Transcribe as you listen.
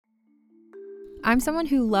I'm someone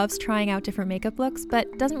who loves trying out different makeup looks,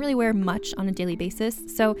 but doesn't really wear much on a daily basis,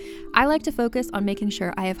 so I like to focus on making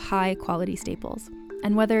sure I have high quality staples.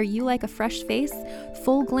 And whether you like a fresh face,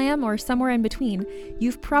 full glam, or somewhere in between,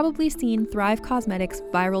 you've probably seen Thrive Causemetics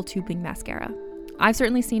Viral Tubing Mascara. I've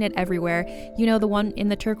certainly seen it everywhere. You know, the one in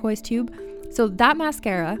the turquoise tube? So that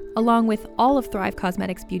mascara, along with all of Thrive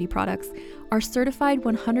Causemetics beauty products, are certified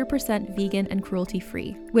 100% vegan and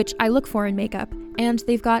cruelty-free, which I look for in makeup, and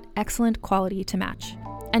they've got excellent quality to match.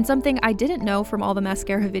 And something I didn't know from all the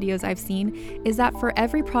mascara videos I've seen is that for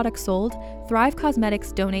every product sold, Thrive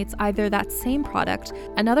Causemetics donates either that same product,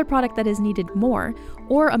 another product that is needed more,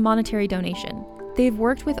 or a monetary donation. They've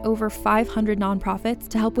worked with over 500 nonprofits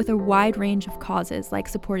to help with a wide range of causes like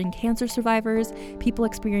supporting cancer survivors, people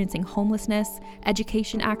experiencing homelessness,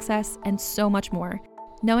 education access, and so much more.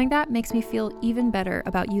 Knowing that makes me feel even better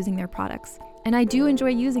about using their products. And I do enjoy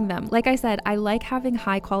using them. Like I said, I like having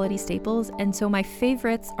high quality staples, and so my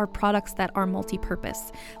favorites are products that are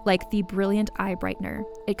multi-purpose, like the Brilliant Eye Brightener.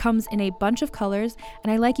 It comes in a bunch of colors,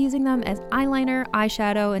 and I like using them as eyeliner,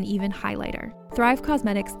 eyeshadow, and even highlighter. Thrive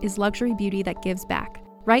Causemetics is luxury beauty that gives back.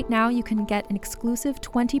 Right now, you can get an exclusive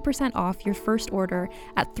 20% off your first order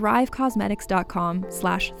at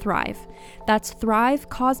thrivecausemetics.com/thrive. That's Thrive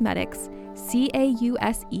Causemetics,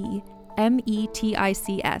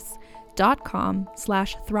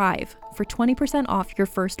 CAUSEMETICS.com/thrive for 20% off your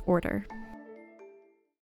first order.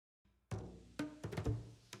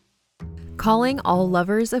 Calling all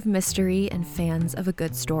lovers of mystery and fans of a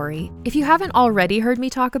good story. If you haven't already heard me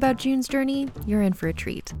talk about June's Journey, you're in for a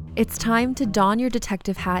treat. It's time to don your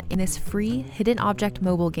detective hat in this free hidden object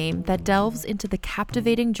mobile game that delves into the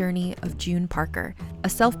captivating journey of June Parker, a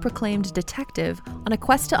self-proclaimed detective on a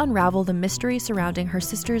quest to unravel the mystery surrounding her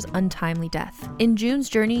sister's untimely death. In June's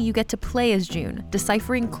Journey, you get to play as June,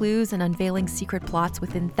 deciphering clues and unveiling secret plots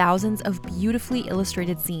within thousands of beautifully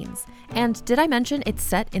illustrated scenes. And did I mention it's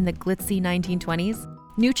set in the glitzy 1920s?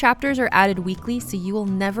 New chapters are added weekly, so you will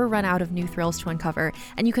never run out of new thrills to uncover,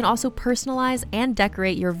 and you can also personalize and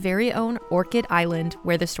decorate your very own Orchid Island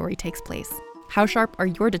where the story takes place. How sharp are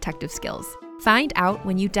your detective skills? Find out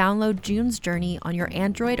when you download June's Journey on your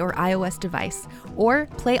Android or iOS device, or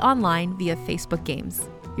play online via Facebook Games.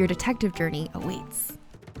 Your detective journey awaits.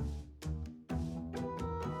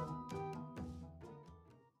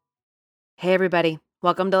 Hey everybody,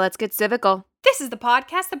 welcome to Let's Get Civical. This is the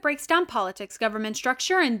podcast that breaks down politics, government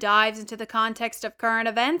structure, and dives into the context of current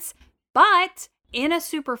events, but in a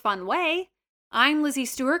super fun way. I'm Lizzie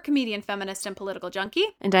Stewart, comedian, feminist, and political junkie.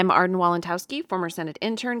 And I'm Arden Walentowski, former Senate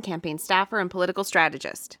intern, campaign staffer, and political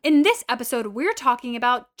strategist. In this episode, we're talking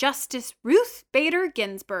about Justice Ruth Bader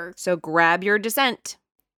Ginsburg. So grab your dissent.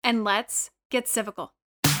 And let's get civical.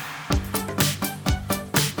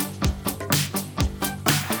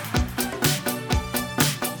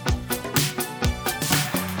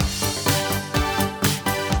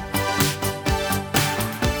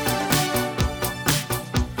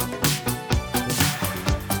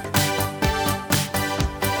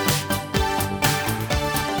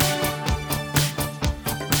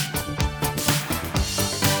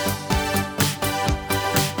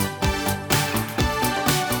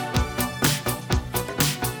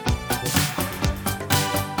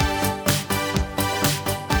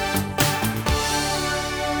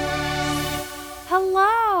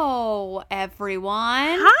 Everyone.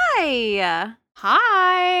 Hi.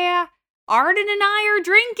 Hi. Arden and I are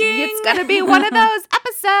drinking. It's going to be one of those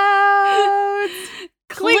episodes.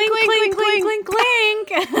 Clink, clink, clink, clink,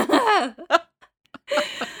 clink.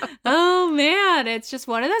 Oh, man. It's just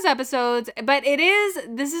one of those episodes. But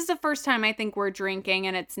this is the first time I think we're drinking,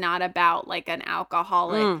 and it's not about like an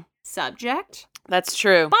alcoholic subject. That's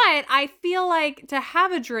true. But I feel like to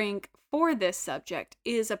have a drink for this subject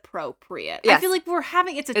is appropriate. Yes. I feel like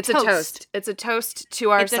it's a toast. It's a toast to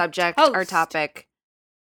our subject, our topic.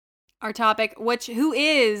 Who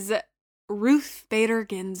is Ruth Bader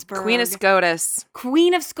Ginsburg. Queen of SCOTUS.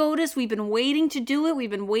 Queen of SCOTUS. We've been waiting to do it. We've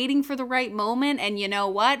been waiting for the right moment. And you know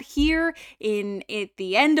what? Here at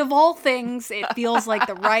the end of all things, it feels like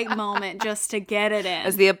the right moment just to get it in.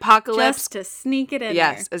 As the apocalypse. Just to sneak it in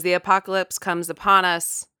Yes, there. as the apocalypse comes upon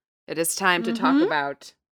us, it is time to talk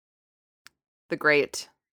about the great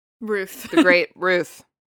Ruth. The great Ruth.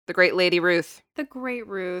 The great Lady Ruth. The great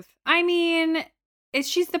Ruth. I mean,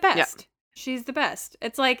 she's the best. Yeah. She's the best.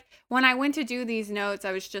 It's like when I went to do these notes,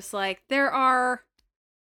 I was just like, there are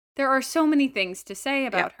so many things to say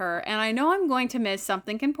about her, and I know I'm going to miss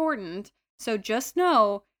something important. So just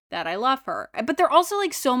know that I love her. But there are also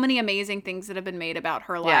like so many amazing things that have been made about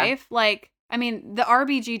her life. Like, I mean, the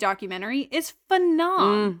RBG documentary is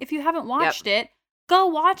phenomenal. If you haven't watched it, go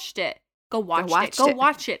watch it. Go watch watch it. Go it.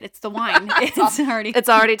 watch it. It's the wine. It's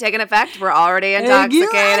already taken effect. We're already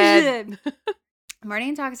intoxicated. I'm already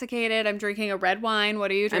intoxicated. I'm drinking a red wine. What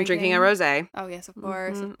are you drinking? I'm drinking a rosé. Oh, yes, of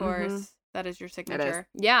course. Mhm, Of course. mhm. That is your It signature.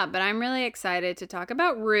 is. Yeah, but I'm really excited to talk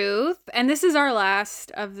about Ruth. And this is our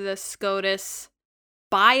last of the SCOTUS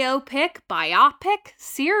biopic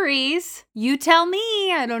series. You tell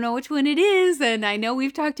me. I don't know which one it is. And I know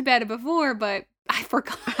we've talked about it before, but I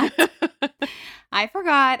forgot. I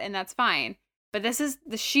forgot, and that's fine. But this is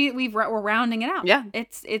the sheet we're rounding it out. Yeah.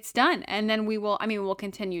 It's done. And then we'll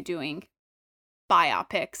continue doing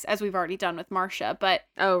biopics as we've already done with Marcia. But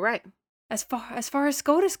Oh, right. as far as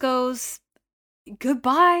SCOTUS goes,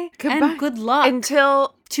 goodbye Goodbye. and good luck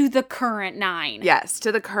Until, to the current 9. yes,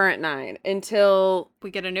 to the current 9. Until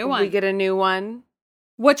We get a new one. we get a new one.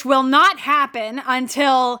 which will not happen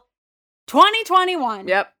until 2021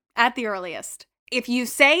 Yep. at the earliest. If you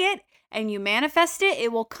say it and you manifest it,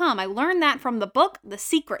 it will come. I learned that from the book, The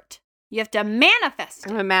Secret. You have to manifest I'm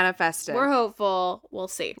it. going to manifest it. We're hopeful. We'll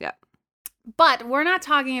see. Yep. But we're not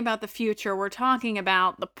talking about the future. We're talking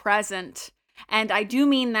about the present. And I do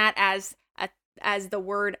mean that as the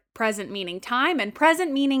word present meaning time and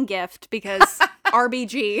present meaning gift, because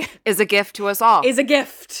RBG Is a gift to us all. is a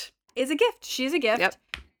gift. She's a gift. Yep.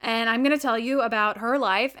 And I'm going to tell you about her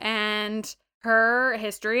life and her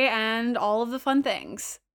history and all of the fun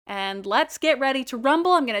things. And let's get ready to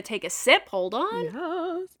rumble. I'm going to take a sip. Hold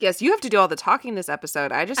on. Yes, you have to do all the talking this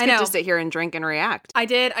episode. I just I get know. to sit here and drink and react. I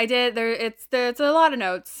did. It's a lot of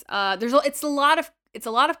notes. It's a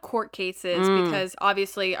lot of court cases because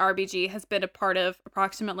obviously RBG has been a part of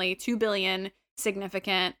approximately 2 billion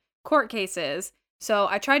significant court cases. So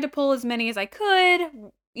I tried to pull as many as I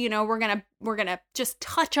could. You know, we're gonna just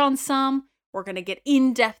touch on some. We're gonna get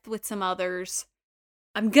in depth with some others.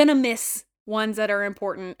 I'm gonna miss ones that are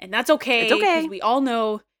important, and that's okay. It's okay. 'Cause we all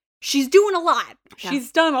know she's doing a lot. Yeah.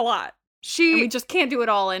 She's done a lot. She And we just can't do it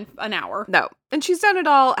all in an hour. No. And she's done it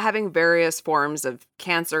all having various forms of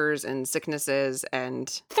cancers and sicknesses and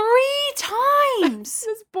 3 times.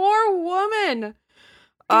 this poor woman.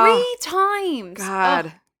 3 times.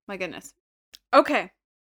 God. Oh, my goodness. Okay.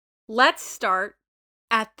 Let's start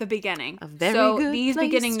at the beginning. A very so good these place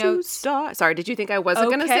beginning to notes. start. Sorry, did you think I wasn't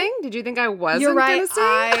going to Okay. sing? Did you think I wasn't You're right. going to sing?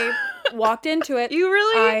 I walked into it. You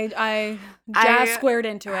really I jazz I squared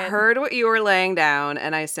into it. heard what you were laying down,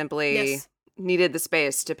 and I simply Yes. needed the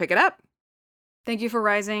space to pick it up. Thank you for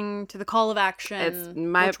rising to the call of action, It's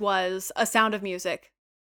my- which was a Sound of Music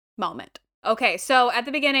moment. Okay, so at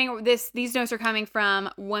the beginning, these notes are coming from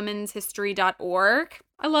womenshistory.org.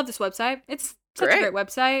 I love this website. It's such a great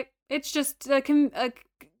website. It's just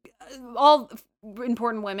all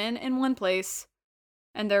important women in one place,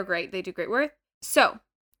 and they're great. They do great work. So,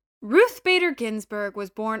 Ruth Bader Ginsburg was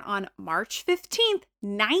born on March 15th,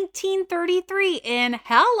 1933 in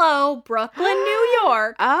Brooklyn, New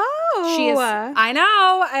York. Oh. She is. I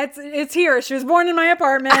know. It's here. She was born in my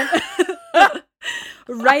apartment,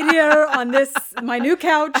 right here on my new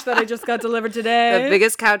couch that I just got delivered today. the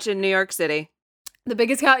biggest couch in New York City. The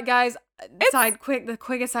biggest couch, guys. The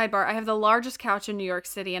quickest sidebar. I have the largest couch in New York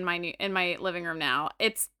City in my living room now.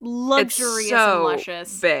 It's luxurious It's so and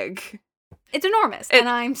luscious. big. It's enormous, and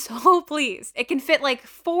I'm so pleased. It can fit like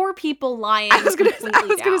 4 people lying. I was gonna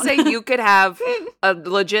down. say you could have a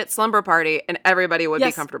legit slumber party and everybody would be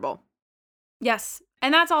Yes. comfortable. Yes.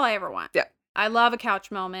 And that's all I ever want. Yeah. I love a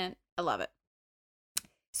couch moment. I love it.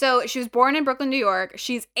 So she was born in Brooklyn, New York.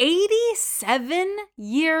 She's 87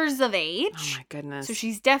 years of age. Oh my goodness. So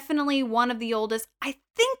she's definitely one of the oldest. I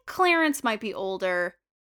think Clarence might be older,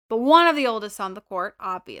 but one of the oldest on the court,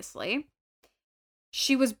 obviously.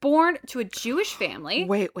 She was born to a Jewish family.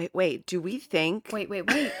 Wait. Do we think Wait.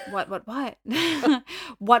 What? What?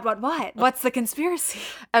 What's the conspiracy?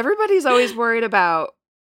 everybody's always worried about,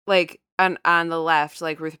 like, on the left,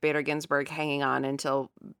 like Ruth Bader Ginsburg hanging on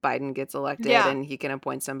until Biden gets elected Yeah. and he can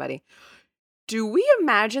appoint somebody. Do we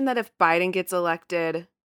imagine that if Biden gets elected,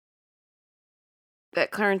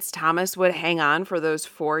 that Clarence Thomas would hang on for those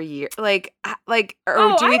 4 years? Or do we I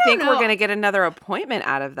don't think we're know. going to get another appointment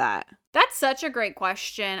out of that? That's such a great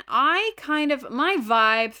question. My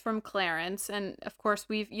vibe from Clarence, and of course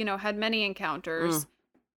we've, had many encounters,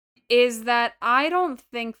 is that I don't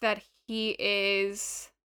think that he is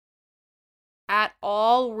at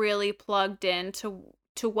all really plugged in to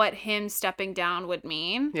what him stepping down would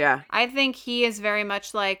mean. Yeah. I think he is very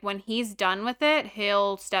much like when he's done with it,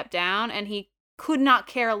 he'll step down, and he could not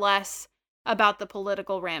care less about the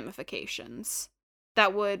political ramifications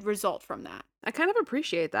that would result from that. I kind of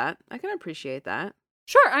appreciate that. I can appreciate that.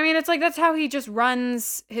 Sure. I mean, it's like that's how he just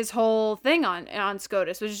runs his whole thing on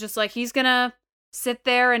SCOTUS, which is just like he's gonna sit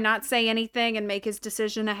there and not say anything and make his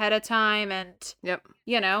decision ahead of time. And, Yep.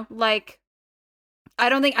 like,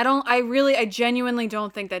 I genuinely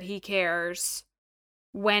don't think that he cares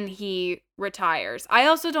when he retires. I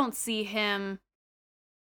also don't see him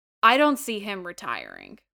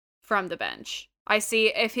retiring from the bench. I see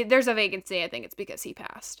if there's a vacancy, I think it's because he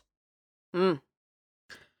passed.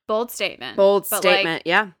 Bold statement. Bold but statement.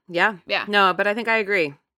 Like, yeah. No, but I think I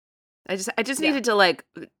agree. I just needed to like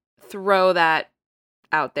throw that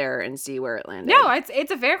out there and see where it landed. No, it's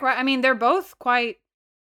a fair question. I mean, they're both quite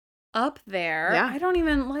up there. Yeah.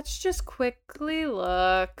 Let's just quickly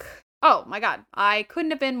look. Oh my God. I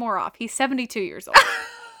couldn't have been more off. He's 72 years old.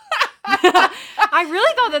 I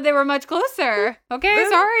really thought that they were much closer. Okay,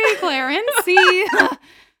 sorry, Clarence.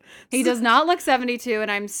 He does not look 72, and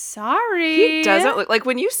I'm sorry. He doesn't look like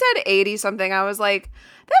when you said 80 something, I was like,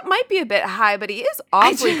 that might be a bit high, but he is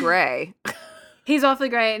awfully gray. He's awfully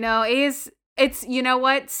gray. No, it's you know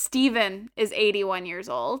what? Steven is 81 years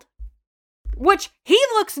old. Which he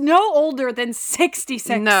looks no older than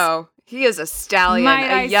 66. No, he is a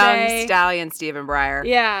stallion, young stallion, Stephen Breyer.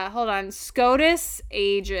 Yeah, hold on. SCOTUS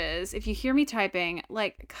ages. If you hear me typing,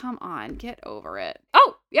 like, come on, get over it.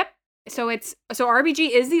 Oh, yep. So RBG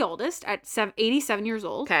is the oldest at 87 years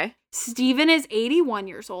old. Okay. Stephen is 81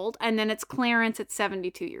 years old, and then it's Clarence at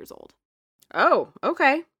 72 years old. Oh,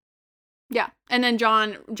 okay. Yeah, and then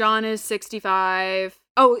John is 65.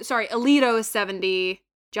 Oh, sorry, Alito is 70.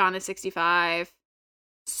 John is 65.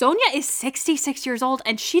 Sonia is 66 years old,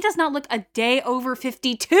 and she does not look a day over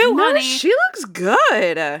 52, honey. She looks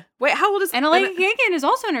good. Wait, how old is... And Elaine Kagan is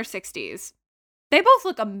also in her 60s. They both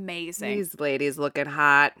look amazing. These ladies looking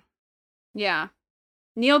hot. Yeah.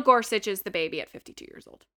 Neil Gorsuch is the baby at 52 years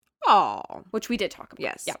old. Oh. Which we did talk about.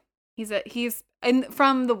 Yes. Yeah. He's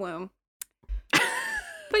from the womb.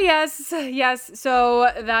 But yes. So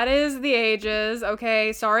that is the ages.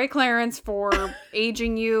 Okay. Sorry, Clarence, for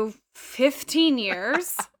aging you 15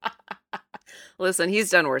 years. Listen, he's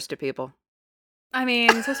done worse to people. I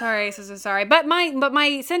mean, so sorry. But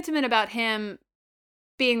my sentiment about him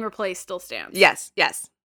being replaced still stands. Yes. Yeah.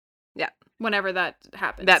 Whenever that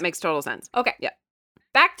happens. That makes total sense. Okay. Yeah.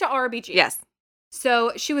 Back to RBG. Yes.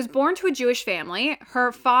 So she was born to a Jewish family.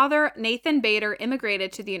 Her father, Nathan Bader,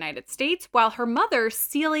 immigrated to the United States, while her mother,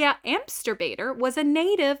 Celia Amster Bader, was a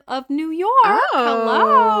native of New York.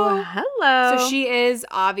 Oh, hello. So she is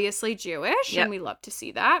obviously Jewish, Yep. and we love to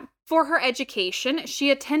see that. For her education,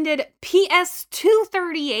 she attended PS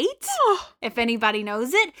 238, if anybody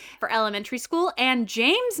knows it, for elementary school, and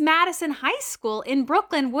James Madison High School in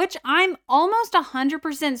Brooklyn, which I'm almost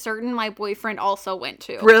 100% certain my boyfriend also went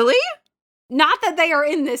to. Really? Not that they are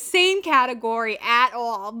in the same category at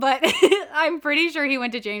all, but I'm pretty sure he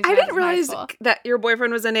went to James Madison didn't realize High School. that your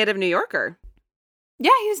boyfriend was a native New Yorker.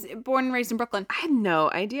 Yeah, he was born and raised in Brooklyn. I had no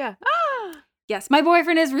idea. Yes, my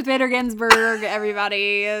boyfriend is Ruth Bader Ginsburg,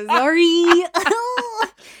 everybody. Sorry.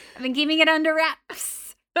 I've been keeping it under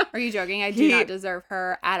wraps. Are you joking? I do not deserve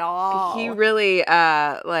her at all. He really,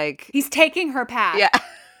 He's taking her path. Yeah.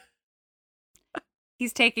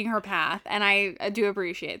 He's taking her path, and I do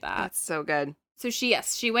appreciate that. That's so good. So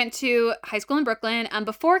she went to high school in Brooklyn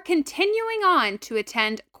before continuing on to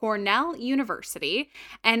attend Cornell University,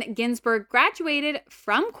 and Ginsburg graduated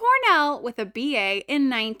from Cornell with a BA in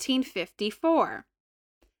 1954.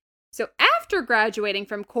 So after graduating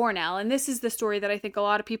from Cornell, and this is the story that I think a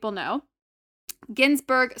lot of people know,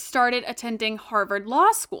 Ginsburg started attending Harvard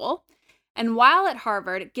Law School. And while at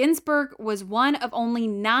Harvard, Ginsburg was one of only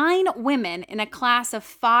 9 women in a class of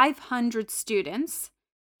 500 students.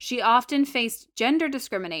 She often faced gender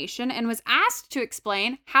discrimination and was asked to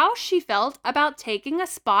explain how she felt about taking a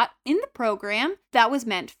spot in the program that was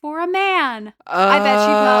meant for a man. I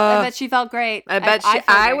bet she felt great.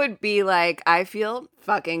 I would be like, I feel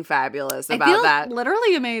fucking fabulous about that.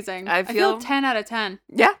 Literally amazing. I feel 10 out of 10.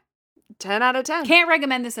 Yeah. 10 out of 10. Can't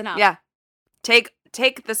recommend this enough. Yeah. Take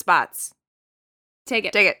the spots. Take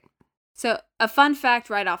it. Take it. So, a fun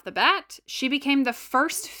fact right off the bat, she became the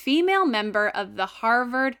first female member of the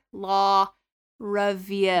Harvard Law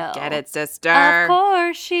Review. Get it, sister. Of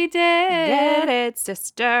course she did. Get it,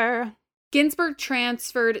 sister. Ginsburg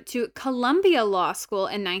transferred to Columbia Law School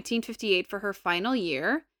in 1958 for her final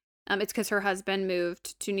year. It's because her husband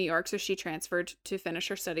moved to New York, so she transferred to finish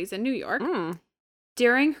her studies in New York.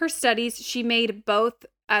 During her studies, she made both,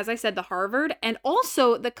 as I said, the Harvard and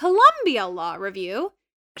also the Columbia Law Review.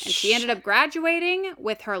 And she ended up graduating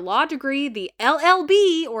with her law degree, the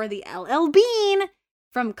LLB, or the LL Bean,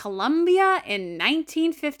 from Columbia in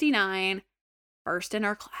 1959. First in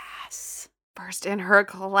her class. First in her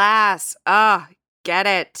class. Ah, get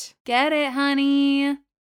it. Get it, honey.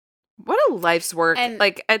 What a life's work. And-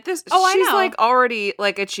 like at this, I she's know. like already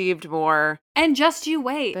like achieved more And just you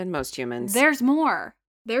wait. than most humans. There's more.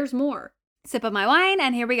 There's more. Sip of my wine,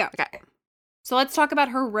 and here we go. Okay. So let's talk about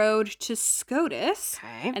her road to SCOTUS.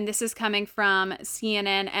 Okay. And this is coming from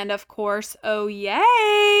CNN and, of course, Oh Yay!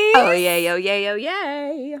 Oh, yay, oh, yay, oh,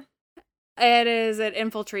 yay. It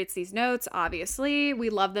infiltrates these notes, obviously. We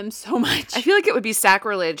love them so much. I feel like it would be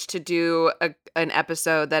sacrilege to do an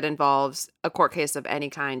episode that involves a court case of any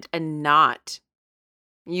kind and not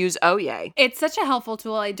use Oh Yay. It's such a helpful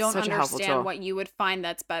tool. I don't Such a helpful tool. understand what you would find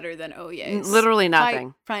that's better than Oh Yay's. Literally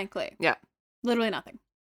nothing. Frankly. Yeah. Literally nothing.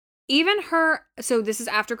 So this is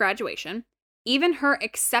after graduation. Even her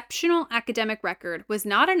exceptional academic record was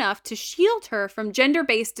not enough to shield her from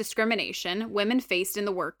gender-based discrimination women faced in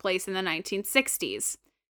the workplace in the 1960s.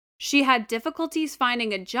 She had difficulties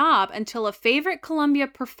finding a job until a favorite Columbia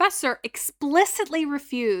professor explicitly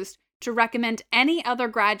refused to recommend any other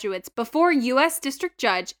graduates before U.S. District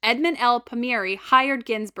Judge Edmund L. Palmieri hired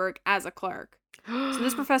Ginsburg as a clerk. So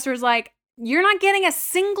this professor is like, you're not getting a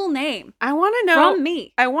single name I want to know. from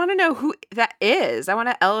me. I want to know who that is. I want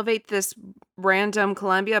to elevate this random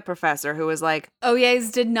Columbia professor who was like,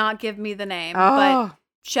 OYAs did not give me the name, but oh,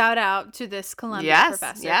 shout out to this Columbia Yes,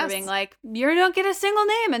 professor yes. for being like, you don't get a single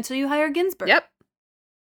name until you hire Ginsburg. yep.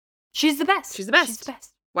 She's the best. She's the best. She's the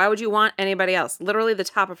best. Why would you want anybody else? Literally the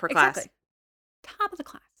top of her class. Exactly. Top of the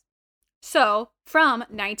class. So, from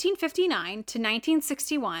 1959 to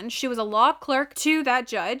 1961, she was a law clerk to that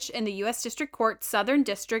judge in the U.S. District Court, Southern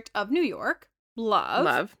District of New York.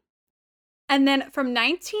 Love. And then from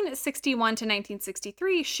 1961 to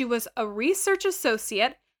 1963, she was a research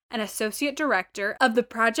associate and associate director of the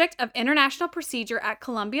Project of International Procedure at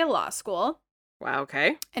Columbia Law School. Wow,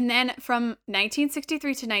 okay. And then from 1963 to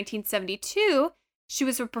 1972, she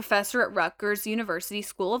was a professor at Rutgers University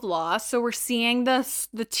School of Law. So we're seeing the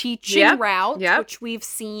teaching route, which we've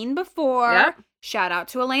seen before. Yep. Shout out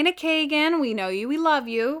to Elena Kagan. We know you. We love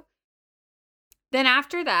you. Then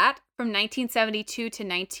after that, from 1972 to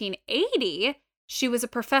 1980, she was a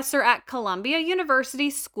professor at Columbia University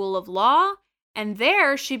School of Law. And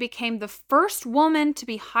there she became the first woman to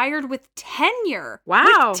be hired with tenure.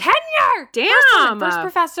 Wow. With tenure! Damn. First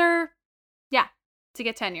professor, to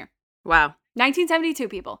get tenure. Wow. 1972,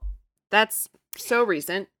 people. That's so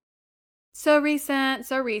recent. So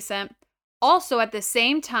recent. Also, at the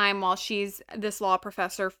same time, while she's this law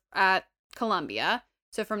professor at Columbia,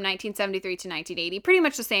 so from 1973 to 1980, pretty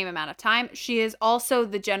much the same amount of time, she is also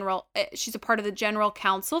she's a part of the general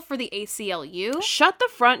counsel for the ACLU. Shut the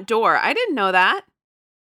front door. I didn't know that.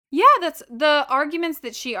 Yeah, that's the arguments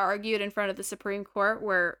that she argued in front of the Supreme Court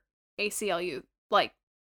were ACLU,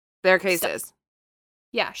 Their cases.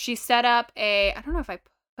 Yeah, she set up I don't know if I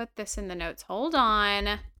put this in the notes. Hold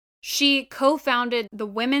on. She co-founded the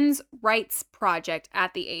Women's Rights Project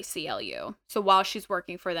at the ACLU. So while she's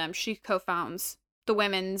working for them, she co-founds the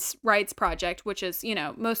Women's Rights Project, which is,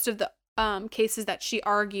 most of the cases that she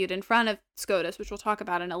argued in front of SCOTUS, which we'll talk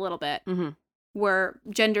about in a little bit, were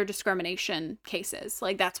gender discrimination cases.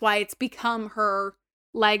 That's why it's become her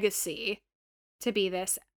legacy to be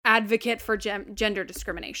this advocate for gender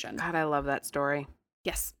discrimination. God, I love that story.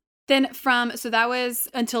 Yes. So that was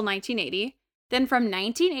until 1980. Then from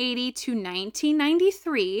 1980 to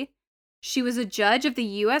 1993, she was a judge of the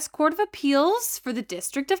U.S. Court of Appeals for the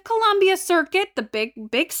District of Columbia Circuit, the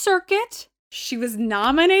big circuit. She was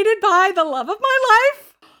nominated by the love of my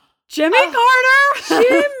life, Jimmy Carter.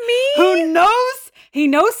 Jimmy! He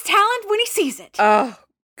knows talent when he sees it. Oh,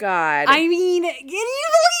 God. I mean, can you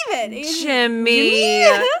believe it? Jimmy.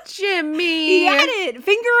 He had it.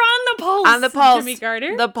 Finger on the pulse. On the pulse. Jimmy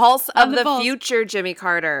Carter. The pulse of On the the pulse. future Jimmy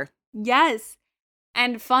Carter. Yes.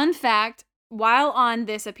 And fun fact, while on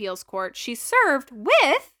this appeals court, she served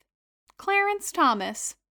with Clarence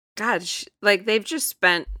Thomas. God, they've just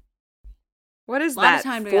spent, what is Lot of that,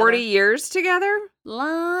 time 40 together. years together?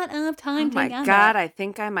 Lot of Oh time my together. God, I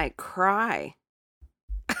think I might cry.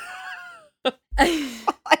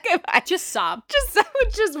 Just sob. I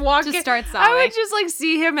would just walk Just in. start I sobbing. would just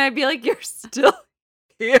see him and I'd be like, you're still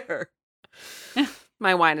here.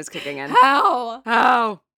 My wine is kicking in. How?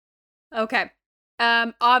 Oh. Okay.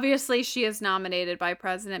 Obviously, she is nominated by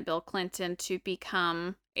President Bill Clinton to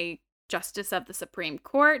become a justice of the Supreme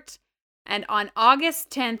Court. And on August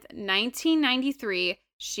 10th, 1993,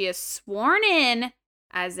 she is sworn in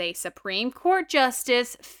as a Supreme Court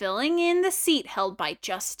justice, filling in the seat held by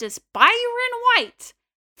Justice Byron White.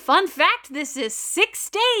 Fun fact, this is 6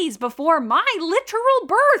 days before my literal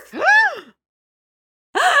birth.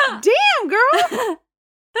 Damn, girl.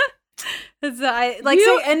 And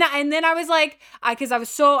then I was like, because I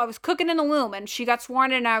was cooking in the womb, and she got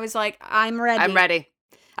sworn in, and I was like, I'm ready. I'm ready.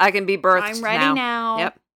 I can be birthed. I'm ready now.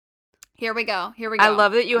 Yep. Here we go. I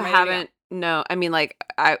love that you haven't. No, I mean, like,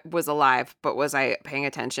 I was alive, but was I paying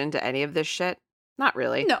attention to any of this shit? Not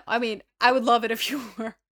really. No, I mean, I would love it if you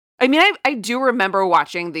were. I mean, I do remember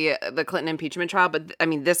watching the Clinton impeachment trial, but I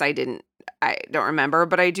mean, this I don't remember.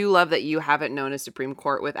 But I do love that you haven't known a Supreme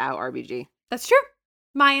Court without RBG. That's true.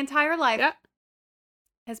 My entire life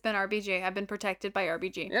has been RBG. I've been protected by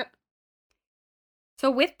RBG. Yep.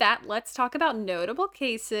 So with that, let's talk about notable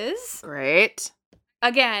cases. Great.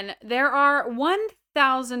 Again, there are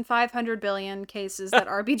 1,500 billion cases that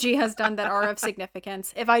RBG has done that are of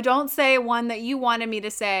significance. If I don't say one that you wanted me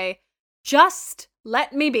to say, just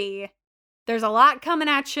let me be. There's a lot coming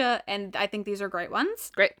at you, and I think these are great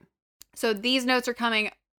ones. Great. So these notes are coming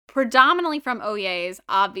predominantly from OYAs,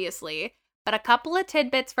 obviously, but a couple of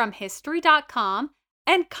tidbits from History.com,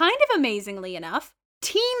 and kind of amazingly enough,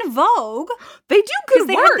 Teen Vogue. They do good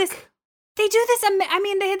work. They do this,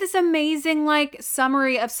 they had this amazing, like,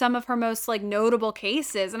 summary of some of her most, like, notable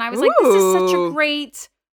cases, and I was like, this is such a great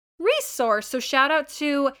resource. So shout out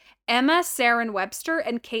to Emma Sarin Webster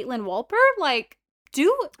and Caitlin Wolper. Like,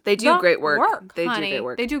 they do great work. They do great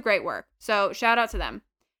work. They do great work. So shout out to them.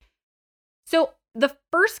 So the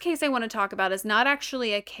first case I want to talk about is not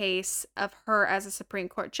actually a case of her as a Supreme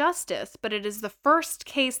Court justice, but it is the first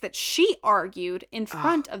case that she argued in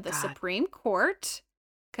front of the Supreme Court,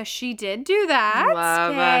 because she did do that.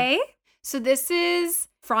 Love. So this is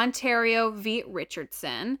Frontario v.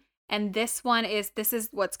 Richardson, and this is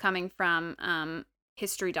what's coming from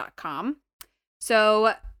History.com.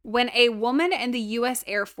 So when a woman in the U.S.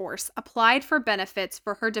 Air Force applied for benefits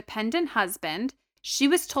for her dependent husband, she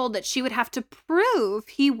was told that she would have to prove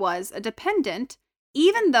he was a dependent,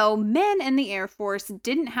 even though men in the Air Force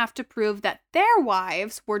didn't have to prove that their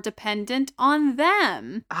wives were dependent on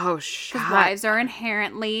them. Oh, shit. Because wives are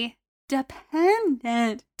inherently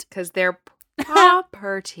dependent. Because they're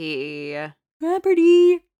property. In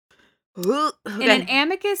an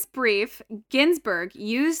amicus brief, Ginsburg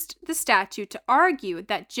used the statute to argue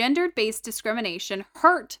that gender-based discrimination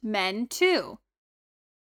hurt men too.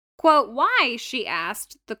 Quote, why, she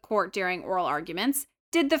asked the court during oral arguments,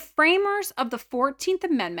 did the framers of the 14th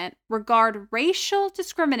Amendment regard racial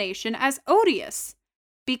discrimination as odious?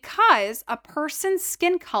 Because a person's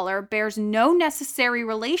skin color bears no necessary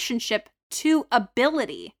relationship to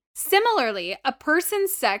ability. Similarly, a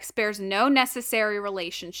person's sex bears no necessary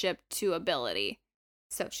relationship to ability.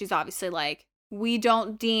 So she's obviously like, we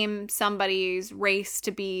don't deem somebody's race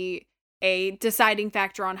to be a deciding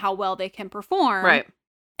factor on how well they can perform. Right.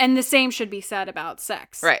 And the same should be said about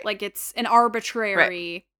sex. Right. Like, it's an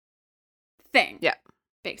arbitrary thing. Yeah.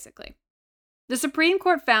 Basically. The Supreme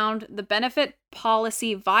Court found the benefit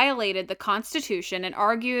policy violated the Constitution and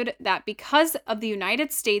argued that because of the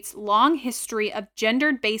United States' long history of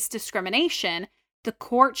gender-based discrimination, the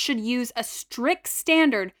court should use a strict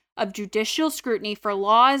standard of judicial scrutiny for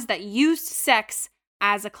laws that used sex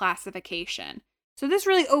as a classification. So this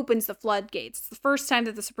really opens the floodgates. It's the first time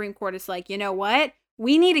that the Supreme Court is like, you know what?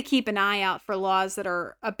 We need to keep an eye out for laws that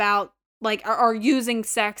are about, like, are using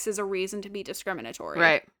sex as a reason to be discriminatory.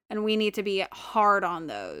 Right. And we need to be hard on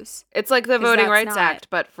those. It's like the Voting Rights Act,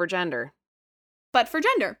 but for gender.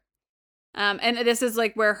 And this is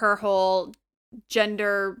like where her whole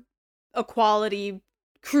gender equality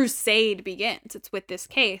crusade begins. It's with this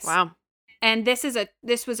case. Wow. And this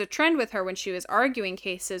was a trend with her when she was arguing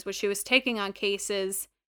cases, where she was taking on cases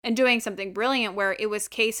and doing something brilliant where it was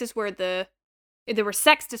cases where there were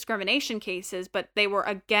sex discrimination cases, but there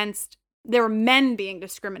were men being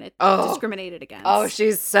discriminated against. Oh,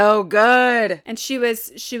 she's so good. And she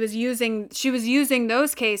was using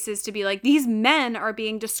those cases to be like, these men are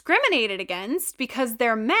being discriminated against because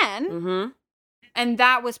they're men. Mm-hmm. And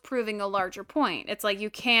that was proving a larger point. It's like, you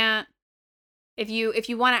can't, if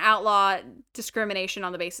you want to outlaw discrimination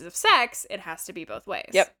on the basis of sex, it has to be both ways.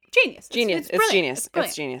 Yep. Genius. It's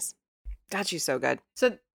genius. God, she's so good.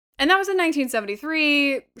 And that was in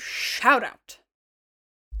 1973. Shout out.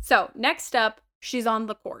 So, next up, she's on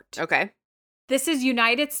the court. Okay. This is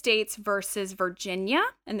United States versus Virginia,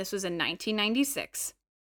 and this was in 1996.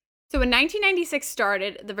 So, when 1996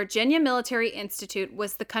 started, the Virginia Military Institute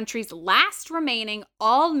was the country's last remaining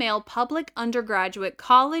all-male public undergraduate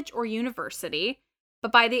college or university.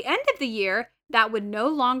 But by the end of the year, that would no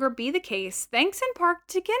longer be the case, thanks in part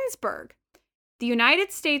to Ginsburg. The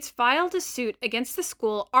United States filed a suit against the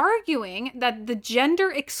school arguing that the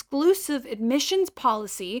gender-exclusive admissions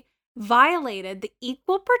policy violated the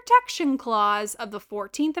Equal Protection Clause of the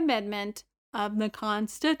 14th Amendment of the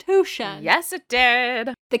Constitution. Yes, it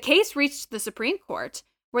did. The case reached the Supreme Court,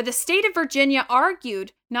 where the state of Virginia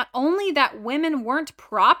argued not only that women weren't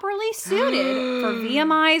properly suited for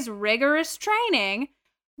VMI's rigorous training,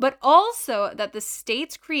 but also that the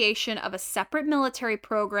state's creation of a separate military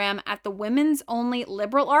program at the women's-only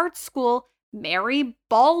liberal arts school, Mary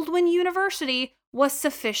Baldwin University, was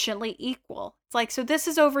sufficiently equal. It's like, so this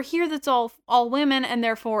is over here that's all women, and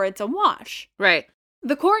therefore it's a wash. Right.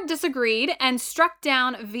 The court disagreed and struck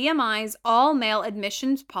down VMI's all-male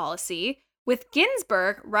admissions policy, with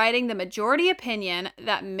Ginsburg writing the majority opinion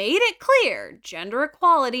that made it clear gender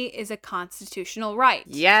equality is a constitutional right.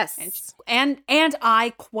 Yes. And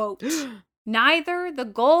I quote, neither the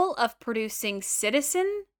goal of producing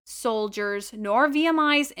citizen soldiers nor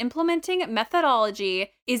VMI's implementing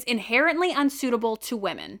methodology is inherently unsuitable to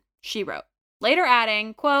women, she wrote. Later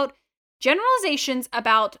adding, quote, generalizations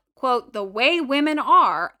about, quote, the way women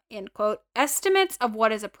are, end quote, estimates of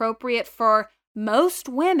what is appropriate for most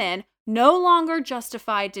women no longer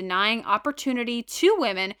justify denying opportunity to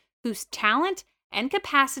women whose talent and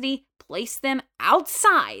capacity place them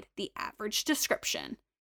outside the average description.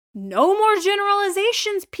 No more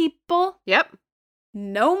generalizations, people. Yep.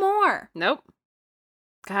 No more. Nope.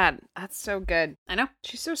 God, that's so good. I know.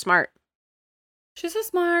 She's so smart. She's so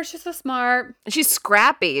smart. She's so smart. And she's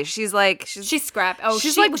scrappy. She's scrappy. Oh,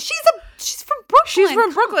 she's she's from Brooklyn. She's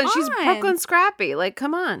from Brooklyn. Come She's on. Brooklyn scrappy. Like,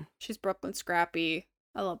 come on. She's Brooklyn scrappy.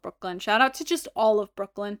 I love Brooklyn. Shout out to just all of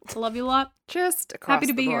Brooklyn. I love you a lot. Just across Happy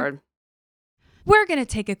to the be board. here. We're going to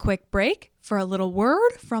take a quick break for a little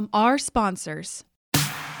word from our sponsors.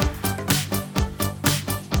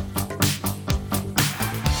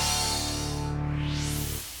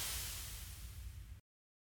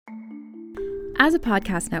 As a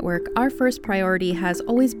podcast network, our first priority has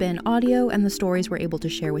always been audio and the stories we're able to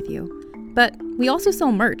share with you. But we also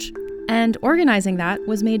sell merch, and organizing that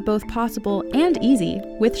was made both possible and easy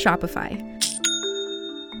with Shopify.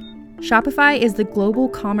 Shopify is the global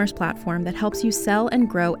commerce platform that helps you sell and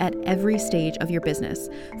grow at every stage of your business,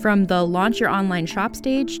 from the launch your online shop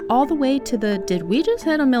stage all the way to the did we just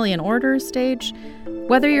hit 1 million orders stage.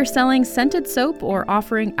 Whether you're selling scented soap or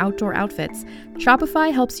offering outdoor outfits,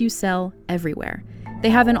 Shopify helps you sell everywhere. They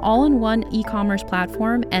have an all-in-one e-commerce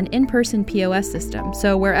platform and in-person POS system,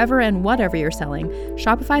 so wherever and whatever you're selling,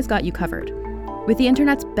 Shopify's got you covered. With the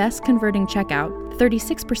internet's best converting checkout,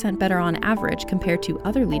 36% better on average compared to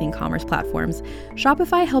other leading commerce platforms,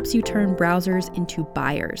 Shopify helps you turn browsers into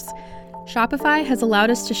buyers. Shopify has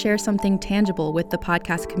allowed us to share something tangible with the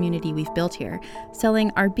podcast community we've built here,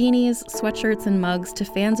 selling our beanies, sweatshirts, and mugs to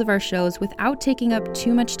fans of our shows without taking up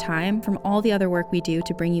too much time from all the other work we do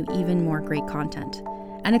to bring you even more great content.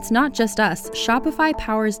 And it's not just us. Shopify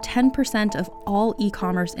powers 10% of all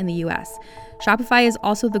e-commerce in the US. Shopify is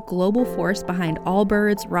also the global force behind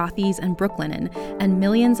Allbirds, Rothy's, and Brooklinen, and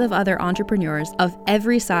millions of other entrepreneurs of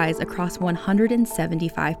every size across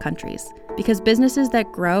 175 countries. Because businesses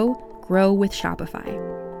that grow with Shopify.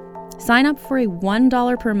 Sign up for a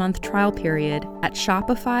 $1 per month trial period at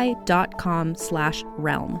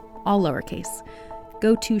shopify.com/realm, all lowercase.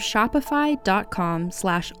 Go to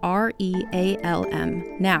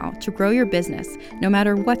shopify.com/REALM now to grow your business, no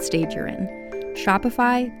matter what stage you're in.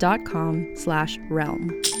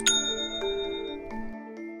 Shopify.com/realm.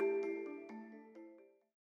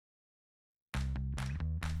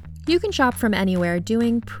 You can shop from anywhere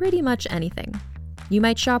doing pretty much anything. You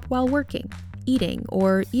might shop while working, eating,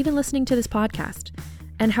 or even listening to this podcast.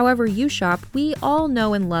 And however you shop, we all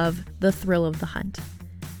know and love the thrill of the hunt.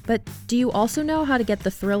 But do you also know how to get the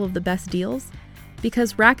thrill of the best deals?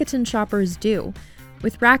 Because Rakuten shoppers do.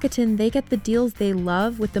 With Rakuten, they get the deals they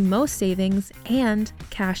love with the most savings and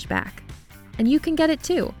cash back. And you can get it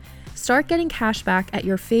too. Start getting cash back at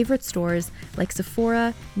your favorite stores like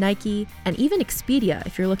Sephora, Nike, and even Expedia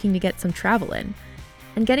if you're looking to get some travel in.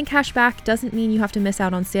 And getting cash back doesn't mean you have to miss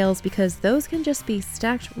out on sales because those can just be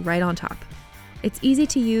stacked right on top. It's easy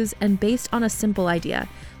to use and based on a simple idea.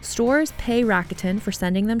 Stores pay Rakuten for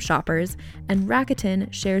sending them shoppers, and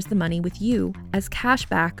Rakuten shares the money with you as cash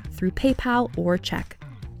back through PayPal or check.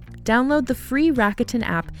 Download the free Rakuten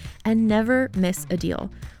app and never miss a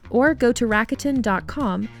deal. Or go to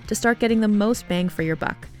Rakuten.com to start getting the most bang for your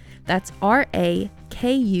buck. That's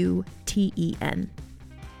RAKUTEN.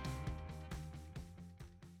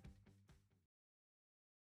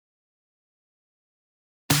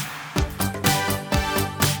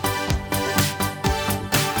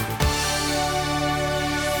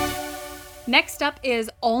 Next up is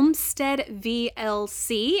Olmstead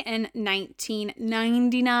VLC in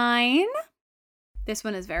 1999. This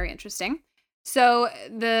one is very interesting. So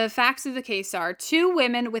the facts of the case are 2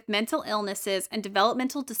 women with mental illnesses and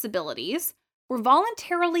developmental disabilities were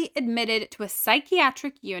voluntarily admitted to a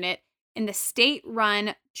psychiatric unit in the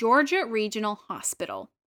state-run Georgia Regional Hospital.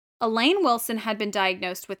 Elaine Wilson had been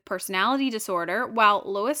diagnosed with personality disorder, while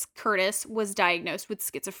Lois Curtis was diagnosed with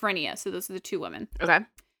schizophrenia. So those are the 2 women. Okay.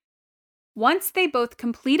 Once they both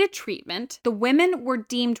completed treatment, the women were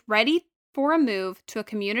deemed ready for a move to a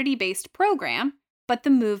community-based program, but the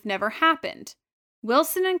move never happened.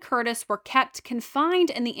 Wilson and Curtis were kept confined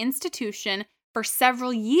in the institution for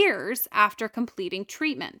several years after completing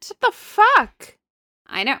treatment. What the fuck?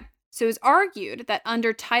 I know. So it was argued that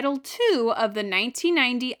under Title II of the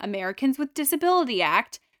 1990 Americans with Disability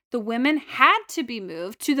Act, the women had to be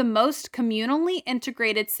moved to the most communally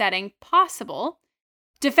integrated setting possible.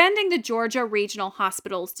 Defending the Georgia Regional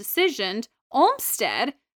Hospital's decision,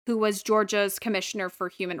 Olmstead, who was Georgia's Commissioner for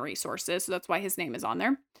Human Resources, so that's why his name is on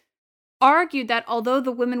there, argued that although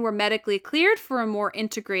the women were medically cleared for a more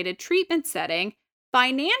integrated treatment setting,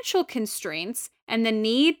 financial constraints and the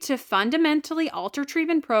need to fundamentally alter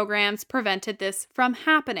treatment programs prevented this from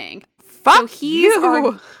happening. Fuck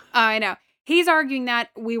you! I know. He's arguing that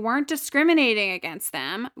we weren't discriminating against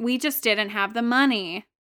them. We just didn't have the money.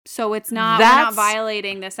 So it's not, we're not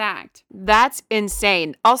violating this act. That's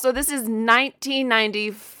insane. Also, this is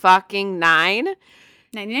 1990 fucking 9.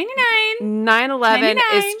 1999. 9/11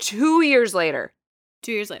 is 2 years later.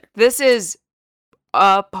 2 years later. This is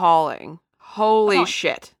appalling. Holy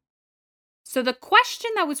shit. So the question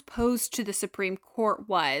that was posed to the Supreme Court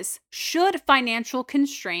was, should financial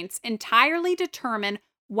constraints entirely determine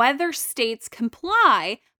whether states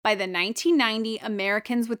comply by the 1990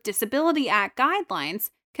 Americans with Disability Act guidelines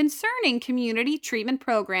concerning community treatment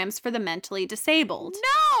programs for the mentally disabled?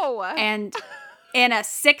 No! And in a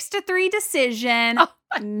 6-3 decision,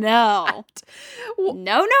 Oh no.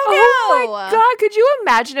 No. Oh my God. Could you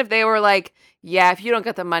imagine if they were like, yeah, if you don't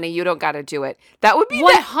get the money, you don't got to do it. That would be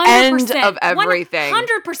the end of everything.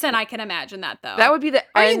 100% I can imagine that, though. That would be the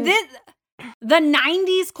end. The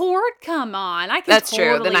 90s court? Come on. I can That's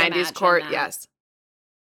totally true. The 90s court, that. yes.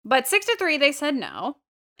 But 6-3, they said no.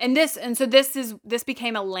 And this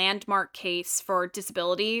became a landmark case for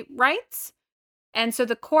disability rights. And so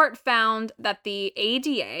the court found that the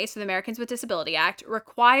ADA, so the Americans with Disability Act,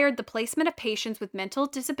 required the placement of patients with mental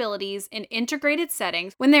disabilities in integrated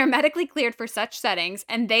settings when they are medically cleared for such settings,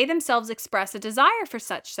 and they themselves express a desire for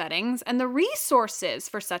such settings, and the resources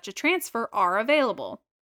for such a transfer are available.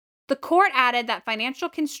 The court added that financial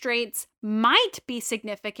constraints might be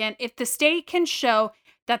significant if the state can show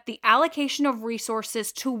that the allocation of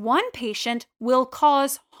resources to one patient will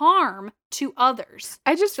cause harm to others.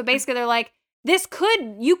 So basically they're like,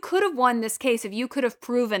 you could have won this case if you could have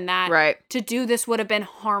proven that to do this would have been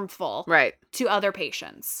harmful to other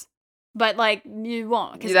patients. But like, you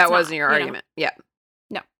won't. That wasn't your argument. Yeah.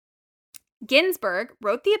 No. Ginsburg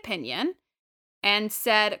wrote the opinion and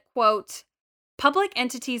said, quote, public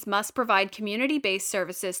entities must provide community-based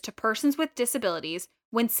services to persons with disabilities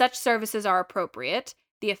when such services are appropriate.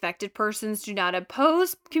 The affected persons do not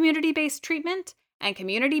oppose community-based treatment, and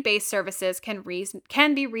community-based services can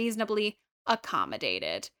be reasonably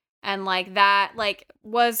accommodated. And like that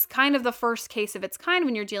was kind of the first case of its kind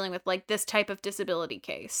when you're dealing with like this type of disability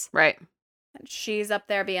case. Right. And she's up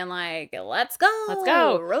there being like, let's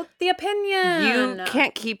go. Wrote the opinion. You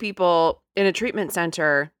can't keep people in a treatment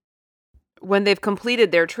center when they've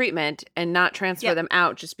completed their treatment and not transfer them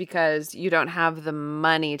out just because you don't have the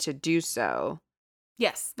money to do so.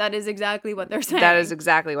 Yes, that is exactly what they're saying. That is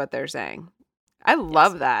exactly what they're saying. I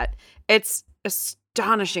love that. It's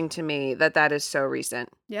astonishing to me that is so recent.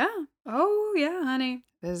 Yeah. Oh, yeah, honey.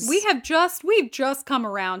 We've just come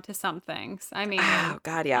around to some things. I mean, oh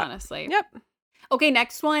God, yeah. Honestly. Yep. Okay,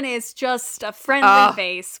 next one is just a friendly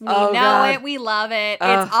face. We know it. We love it.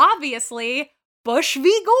 It's obviously Bush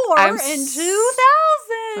v. Gore in 2000.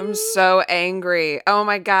 I'm so angry. Oh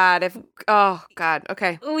my God. Oh God.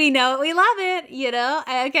 Okay. We know it. We love it. You know?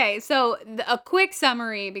 Okay. So a quick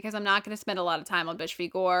summary, because I'm not going to spend a lot of time on Bush v.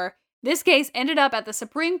 Gore. This case ended up at the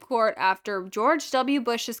Supreme Court after George W.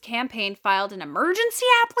 Bush's campaign filed an emergency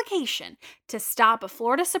application to stop a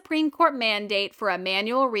Florida Supreme Court mandate for a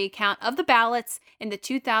manual recount of the ballots in the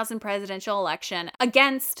 2000 presidential election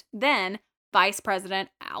against then Vice President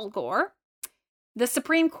Al Gore. The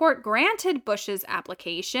Supreme Court granted Bush's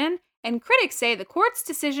application, and critics say the court's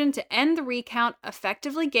decision to end the recount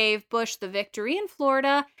effectively gave Bush the victory in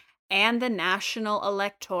Florida and the National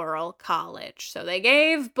Electoral College. So they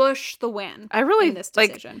gave Bush the win in this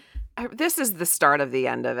decision. This is the start of the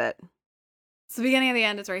end of it. It's the beginning of the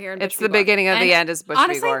end. It's right here in Bush It's v. the Gore. beginning of the end is Bush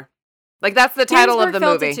v. Gore. Like, that's the title of the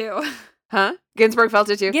movie. It too. Huh? Ginsburg felt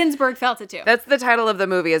it too? Ginsburg felt it too. That's the title of the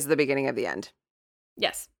movie, is the beginning of the end.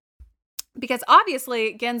 Yes. Because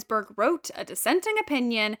obviously, Ginsburg wrote a dissenting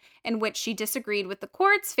opinion in which she disagreed with the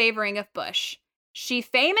court's favoring of Bush. She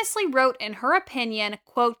famously wrote in her opinion,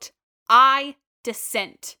 quote, "I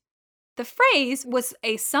dissent." The phrase was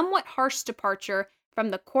a somewhat harsh departure from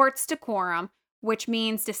the court's decorum, which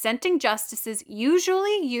means dissenting justices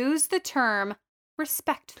usually use the term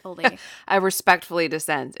respectfully. I respectfully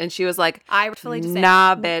dissent. And she was like, I respectfully dissent.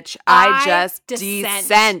 nah, bitch. I just dissent.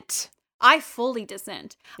 dissent. I fully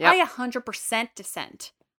dissent. Yep. I 100%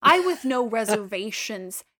 dissent. I with no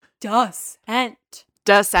reservations dissent.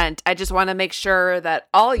 Dissent. I just want to make sure that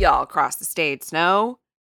all y'all across the states know.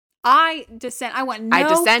 I dissent. I want I no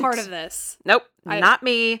dissent. part of this. Nope, not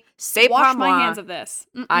me. C'est Wash pas my moi. hands of this.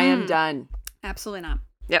 I am Mm-mm. done. Absolutely not.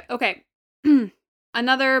 Yep. Okay.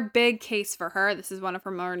 Another big case for her. This is one of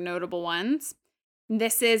her more notable ones.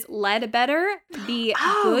 This is Ledbetter, the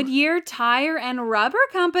Oh. Goodyear Tire and Rubber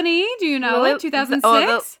Company. Do you know Lily- it?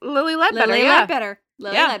 2006? Oh, Lily Ledbetter, Lily yeah. Ledbetter.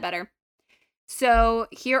 Lily Yeah. Ledbetter. So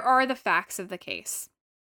here are the facts of the case.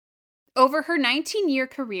 Over her 19-year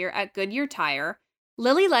career at Goodyear Tire,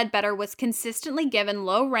 Lily Ledbetter was consistently given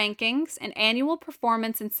low rankings and annual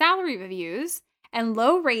performance and salary reviews and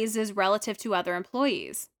low raises relative to other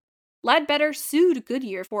employees. Ledbetter sued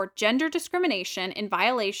Goodyear for gender discrimination in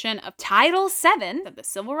violation of Title VII of the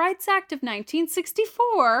Civil Rights Act of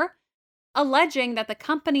 1964, alleging that the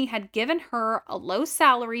company had given her a low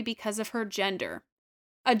salary because of her gender.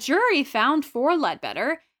 A jury found for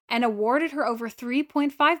Ledbetter and awarded her over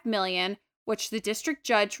 $3.5 million, which the district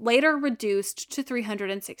judge later reduced to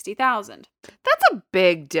 $360,000. That's a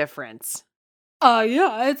big difference.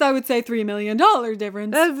 Yeah, it's, I would say $3 million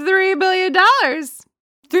difference. That's $3 billion.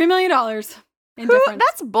 $3 million in difference.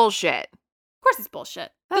 That's bullshit. Of course it's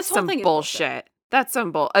bullshit. That's This whole some thing is bullshit. That's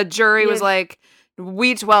some bull. A jury was Yeah. like,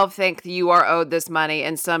 we 12 think you are owed this money,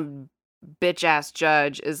 and some bitch ass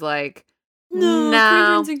judge is like, no.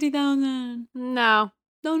 $360,000. No.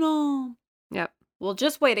 No. Yep. Well,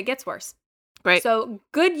 just wait, it gets worse. Great. So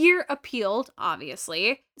Goodyear appealed,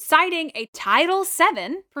 obviously, citing a Title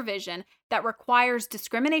VII provision that requires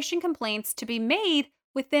discrimination complaints to be made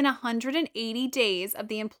within 180 days of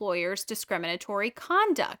the employer's discriminatory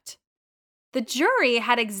conduct. The jury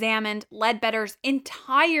had examined Ledbetter's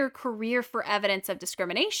entire career for evidence of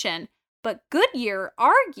discrimination, but Goodyear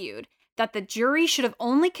argued that the jury should have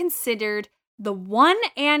only considered the one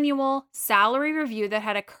annual salary review that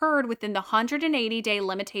had occurred within the 180-day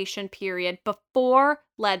limitation period before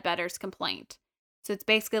Ledbetter's complaint. So it's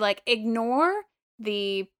basically like ignore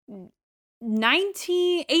the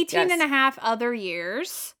 18 and a half other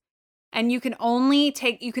years, and you can only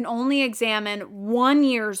examine 1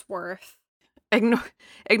 year's worth.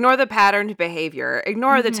 Ignore the patterned behavior.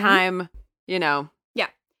 Ignore the time, Yeah.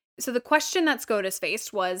 So the question that SCOTUS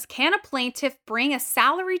faced was, can a plaintiff bring a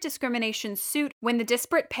salary discrimination suit when the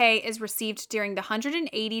disparate pay is received during the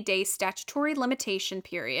 180-day statutory limitation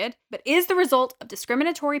period, but is the result of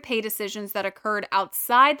discriminatory pay decisions that occurred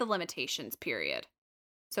outside the limitations period?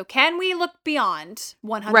 So can we look beyond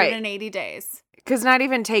 180 days? Because not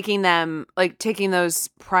even taking those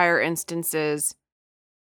prior instances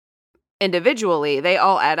individually, they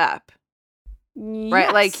all add up. Right?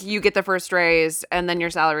 Yes. Like you get the first raise and then your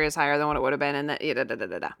salary is higher than what it would have been. And then,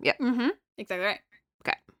 yeah. Mm-hmm. Exactly right.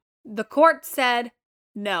 Okay. The court said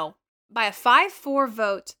no. By a 5-4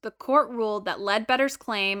 vote, the court ruled that Ledbetter's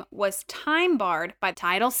claim was time-barred by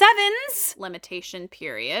Title VII's limitation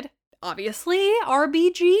period. Obviously,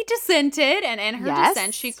 RBG dissented, and in her Yes.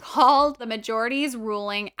 dissent, she called the majority's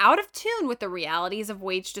ruling out of tune with the realities of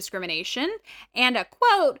wage discrimination and a,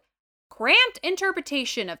 quote, cramped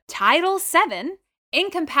interpretation of Title VII,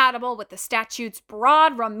 incompatible with the statute's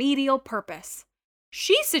broad remedial purpose.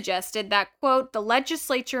 She suggested that, quote, the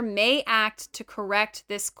legislature may act to correct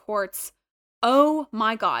this court's, oh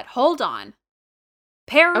my God, hold on.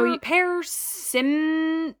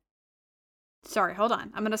 Sorry, hold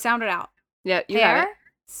on. I'm going to sound it out. Yeah, you got it.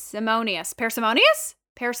 Parsimonious. Parsimonious?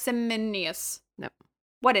 Parsimonious. No.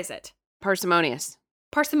 What is it? Parsimonious.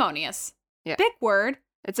 Parsimonious. Yeah. Big word.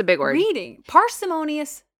 It's a big word. Reading.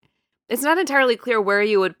 Parsimonious. It's not entirely clear where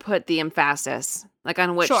you would put the emphasis, like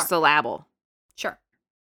on which Sure. syllable. Sure.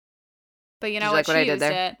 But you know Did you what? like what She I did used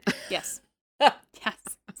there? it. Yes. Yes.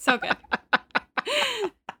 So good.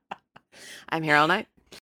 I'm here all night.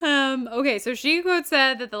 Okay, so she quote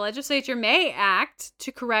said that the legislature may act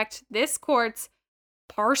to correct this court's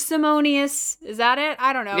parsimonious, is that it?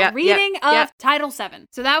 I don't know. Yep, Reading yep, of yep. Title VII.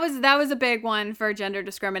 So that was a big one for gender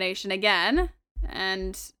discrimination again.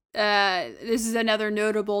 And this is another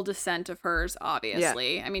notable dissent of hers,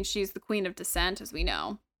 obviously. Yeah. I mean, she's the queen of dissent, as we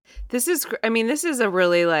know. This is a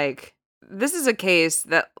really, like, this is a case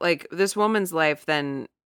that, like, this woman's life then,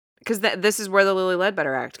 because this is where the Lilly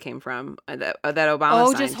Ledbetter Act came from, that Obama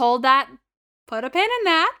signed. Just hold that. Put a pin in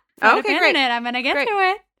that. Put a pin in it. I'm going to get to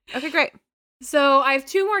it. Okay, great. So I have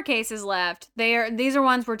 2 more cases left. These are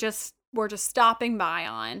ones we're just stopping by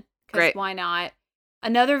on. Great. Why not?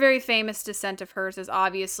 Another very famous dissent of hers is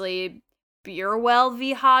obviously Burwell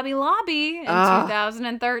v. Hobby Lobby in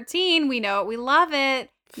 2013. We know it. We love it.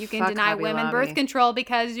 You can deny Hobby women Lobby. Birth control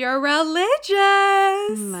because you're religious.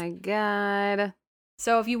 Oh my God.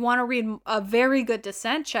 So if you want to read a very good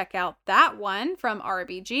dissent, check out that one from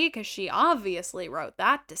RBG because she obviously wrote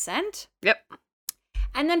that dissent. Yep.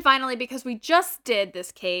 And then finally, because we just did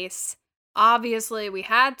this case, obviously we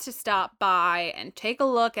had to stop by and take a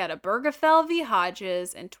look at Obergefell v.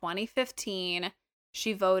 Hodges in 2015.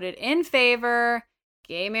 She voted in favor.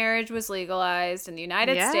 Gay marriage was legalized in the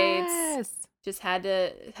United States. Just had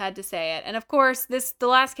to say it. And of course, the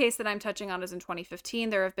last case that I'm touching on is in 2015.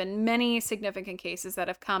 There have been many significant cases that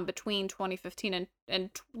have come between 2015 and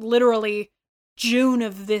literally June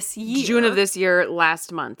of this year. June of this year,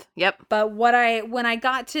 last month. Yep. But when I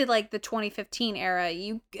got to like the 2015 era,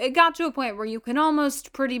 it got to a point where you can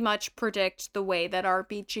almost pretty much predict the way that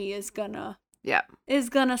RBG is gonna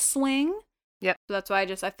swing. Yep. So that's why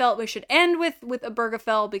I felt we should end with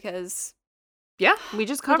Obergefell because yeah, we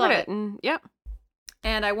just covered it. And yep.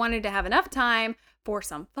 And I wanted to have enough time for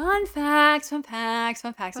some fun facts.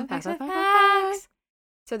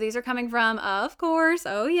 So these are coming from, of course,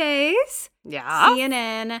 oh yes, yeah,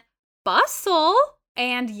 CNN, Bustle,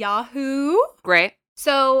 and Yahoo. Great.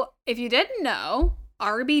 So if you didn't know,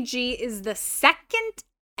 RBG is the second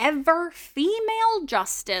ever female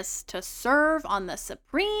justice to serve on the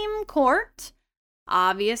Supreme Court.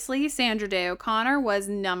 Obviously, Sandra Day O'Connor was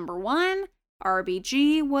number 1.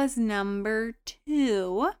 RBG was number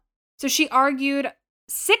 2. So she argued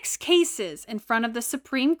 6 cases in front of the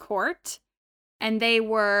Supreme Court. And they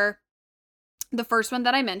were the first one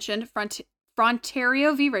that I mentioned,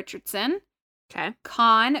 Frontario v. Richardson. Okay.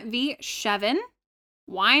 Kahn v. Shevin.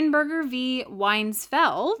 Weinberger v.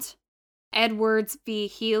 Weinsfeld. Edwards v.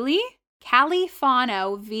 Healy.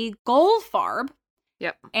 Califano v. Goldfarb.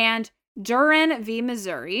 Yep. And Duran v.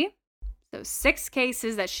 Missouri. So 6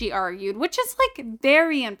 cases that she argued, which is like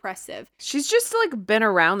very impressive. She's just like been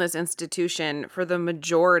around this institution for the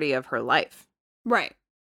majority of her life. Right.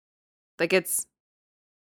 Like that's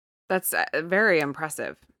very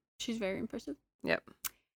impressive. She's very impressive. Yep.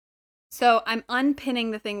 So I'm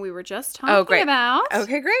unpinning the thing we were just talking about.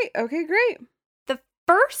 Okay, great. The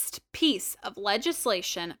first piece of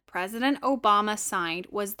legislation President Obama signed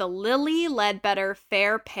was the Lilly Ledbetter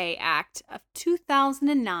Fair Pay Act of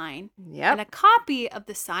 2009. Yep. And a copy of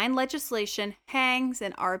the signed legislation hangs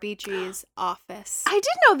in RBG's office. I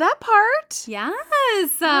didn't know that part. Yes.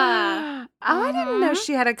 I didn't know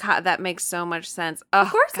she had a that makes so much sense. Oh, of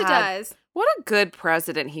course God. It does. What a good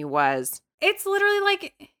president he was. It's literally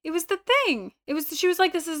like, it was the thing. She was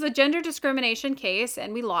like, this is a gender discrimination case,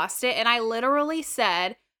 and we lost it. And I literally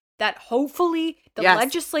said that hopefully the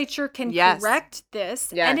legislature can correct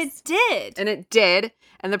this. Yes. And it did.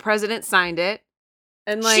 And the president signed it.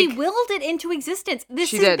 And like, she willed it into existence.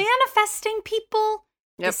 This is manifesting, people.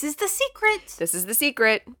 Yep. This is the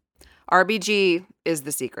secret. RBG is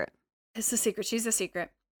the secret. It's the secret. She's the secret.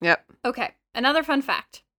 Yep. Okay. Another fun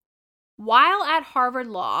fact. While at Harvard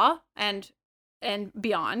Law and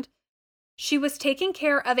beyond, she was taking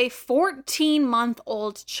care of a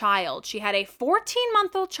 14-month-old child. She had a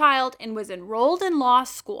 14-month-old child and was enrolled in law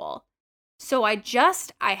school. So I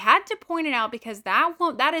had to point it out because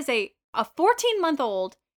that is a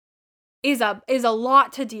 14-month-old is a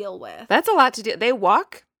lot to deal with. That's a lot to deal. They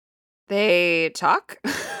walk, they talk.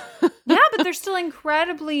 Yeah, but they're still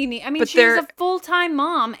incredibly neat. I mean, she's a full-time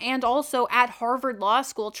mom and also at Harvard Law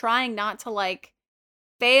School trying not to, like,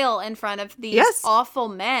 fail in front of these awful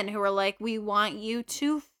men who are like, we want you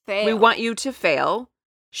to fail. We want you to fail.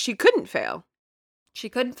 She couldn't fail.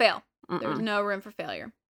 Mm-mm. There's no room for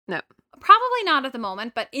failure. No. Probably not at the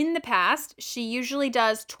moment, but in the past, she usually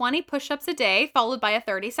does 20 push-ups a day, followed by a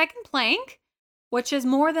 30-second plank, which is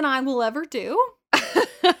more than I will ever do.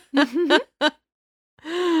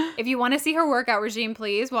 If you want to see her workout regime,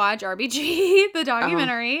 please watch RBG, the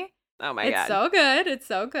documentary. Oh my God. It's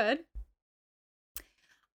so good.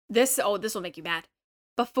 This will make you mad.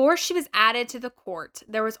 Before she was added to the court,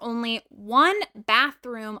 there was only one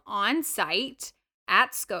bathroom on site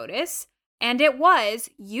at SCOTUS, and it was,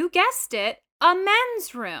 you guessed it, a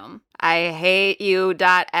men's room. I hate you.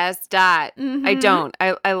 S. Mhm. I don't.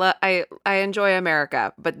 I enjoy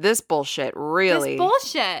America, but this bullshit really This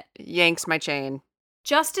bullshit. yanks my chain.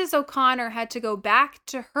 Justice O'Connor had to go back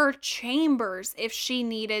to her chambers if she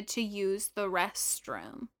needed to use the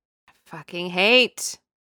restroom. Fucking hate.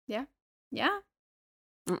 Yeah.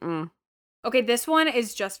 Mm-mm. Okay, this one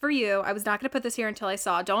is just for you. I was not going to put this here until I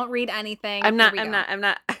saw. Don't read anything. I'm Here not. we go. I'm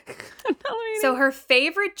not reading. So her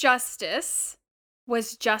favorite justice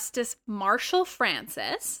was Justice Marshall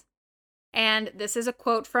Francis. And this is a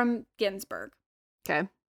quote from Ginsburg. Okay.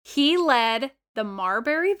 He led the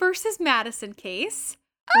Marbury versus Madison case,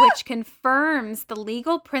 which confirms the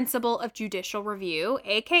legal principle of judicial review,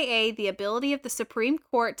 aka the ability of the Supreme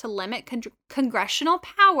Court to limit congressional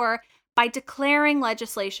power by declaring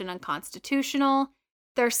legislation unconstitutional.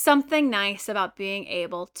 There's something nice about being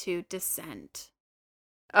able to dissent.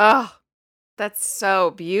 Oh, that's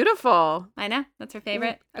so beautiful. I know. That's her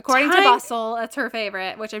favorite. According to Bustle, that's her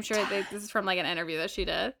favorite, which I'm sure this is from like an interview that she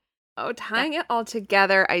did. Oh, tying it all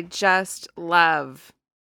together, I just love.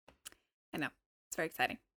 I know. It's very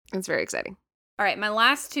exciting. It's very exciting. All right. My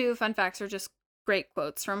last two fun facts are just great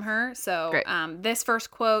quotes from her. So this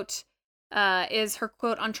first quote is her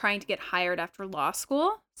quote on trying to get hired after law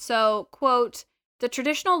school. So, quote, "The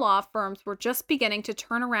traditional law firms were just beginning to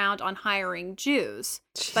turn around on hiring Jews.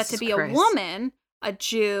 But to be a woman, a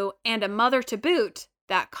Jew, and a mother to boot,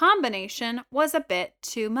 that combination was a bit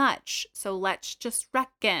too much. So let's just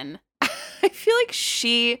reckon." I feel like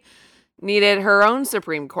she needed her own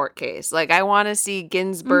Supreme Court case. Like, I want to see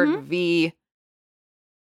Ginsburg v.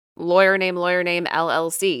 lawyer name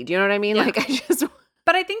LLC. Do you know what I mean? Yeah. Like, I just...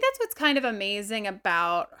 But I think that's what's kind of amazing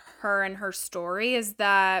about her and her story is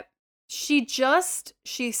that she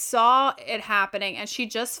saw it happening and she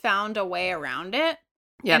just found a way around it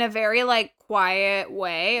in a very like quiet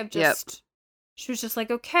way of just, she was just like,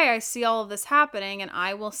 okay, I see all of this happening and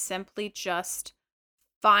I will simply just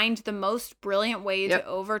find the most brilliant way to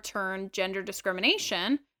overturn gender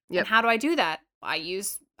discrimination. And how do I do that? I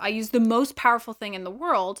use the most powerful thing in the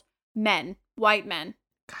world, men, white men,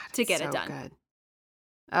 to get it done. Good.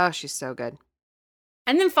 Oh, she's so good.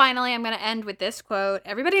 And then finally, I'm going to end with this quote.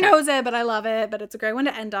 Everybody knows it, but I love it, but it's a great one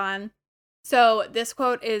to end on. So this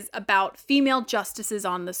quote is about female justices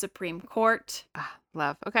on the Supreme Court.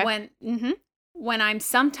 Love. Okay. When I'm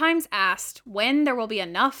sometimes asked when there will be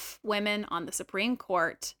enough women on the Supreme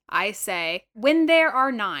Court, I say, when there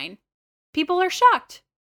are 9. People are shocked,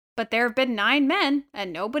 but there have been 9 men,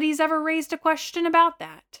 and nobody's ever raised a question about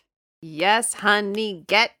that. Yes, honey,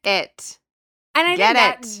 get it. And I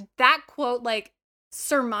think that quote, like,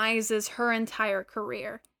 surmises her entire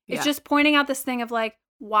career. It's just pointing out this thing of, like,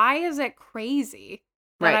 why is it crazy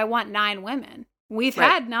that I want 9 women? We've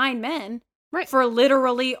had 9 men for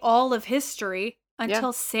literally all of history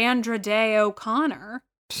until Sandra Day O'Connor.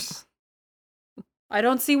 I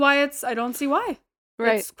don't see why.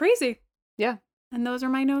 Right. It's crazy. Yeah. And those are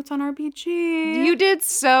my notes on RBG. You did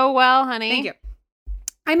so well, honey. Thank you.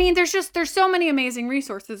 I mean, there's so many amazing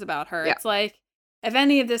resources about her. Yeah. It's like, if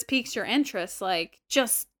any of this piques your interest, like,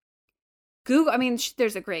 just Google. I mean,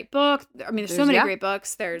 there's a great book. I mean, there's so many great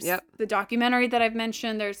books. There's the documentary that I've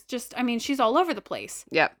mentioned. There's just, I mean, she's all over the place.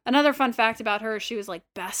 Yep. Another fun fact about her, she was like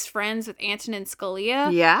best friends with Antonin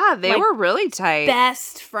Scalia. Yeah, they were really tight.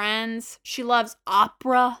 Best friends. She loves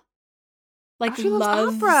opera. Like, she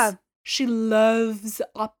loves opera. She loves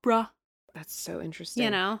opera. That's so interesting. You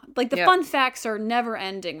know, like the fun facts are never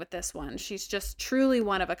ending with this one. She's just truly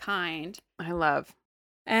one of a kind. I love.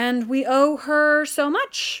 And we owe her so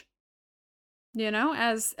much, you know,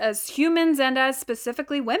 as humans and as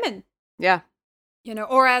specifically women. Yeah. You know,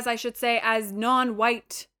 or as I should say, as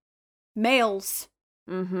non-white males.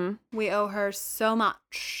 Mm-hmm. We owe her so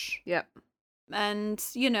much. Yep. And,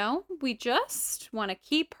 you know, we just want to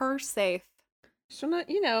keep her safe. So,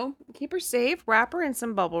 you know, keep her safe, wrap her in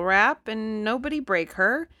some bubble wrap, and nobody break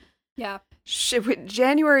her. Yeah.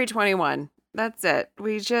 January 21. That's it.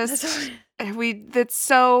 It's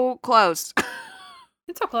so close.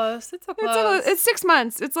 It's so close. It's 6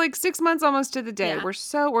 months. It's like 6 months almost to the day. Yeah. We're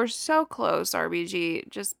so close, RBG.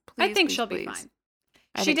 Just please. I think she'll be fine.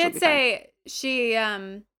 She did say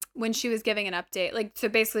when she was giving an update, like, so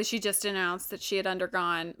basically she just announced that she had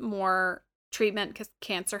undergone more treatment because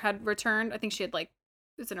cancer had returned. I think she had, like,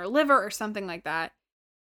 it was in her liver or something like that.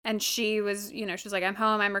 And she was, you know, she was like, I'm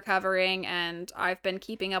home, I'm recovering, and I've been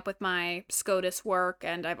keeping up with my SCOTUS work,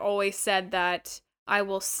 and I've always said that I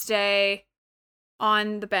will stay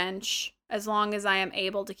on the bench as long as I am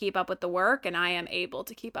able to keep up with the work, and I am able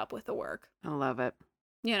to keep up with the work. I love it.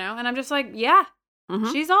 You know, and I'm just like, yeah,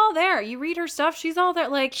 she's all there. You read her stuff, she's all there.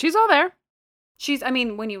 Like, she's all there. She's, I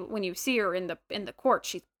mean, when you see her in the court,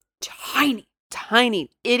 she's tiny. Tiny,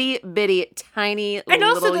 itty bitty, tiny And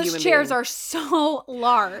little also those human chairs being. are so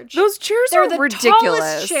large. Those chairs They're are the ridiculous.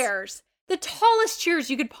 tallest chairs. The tallest chairs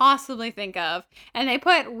you could possibly think of. And they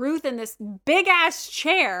put Ruth in this big ass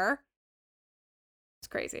chair. It's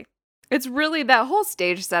crazy. It's really, that whole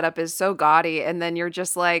stage setup is so gaudy, and then you're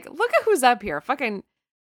just like, look at who's up here. Fucking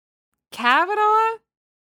Kavanaugh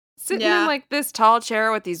sitting in like this tall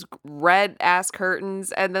chair with these red ass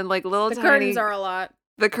curtains, and then like little The tiny curtains are a lot.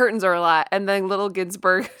 The curtains are a lot, and then little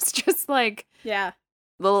Ginsburg is just like Yeah.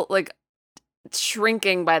 little like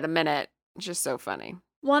shrinking by the minute. Just so funny.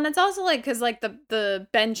 Well, and it's also like, because like the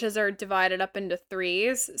benches are divided up into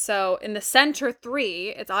threes. So in the center three,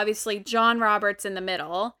 it's obviously John Roberts in the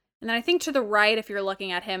middle. And then I think to the right, if you're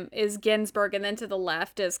looking at him, is Ginsburg. And then to the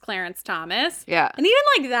left is Clarence Thomas. Yeah. And even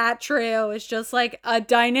like that trio is just like a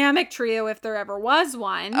dynamic trio if there ever was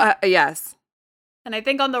one. Yes. And I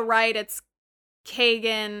think on the right, it's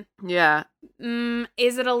Kagan. Yeah. No,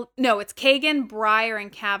 it's Kagan, Breyer,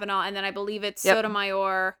 and Kavanaugh. And then I believe it's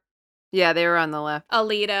Sotomayor. Yeah, they were on the left.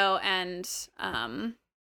 Alito and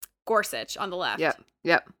Gorsuch on the left.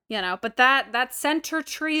 Yep. You know, but that center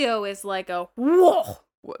trio is like a whoa.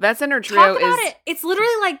 That center trio Talk about is it. It's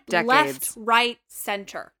literally like decades. left, right,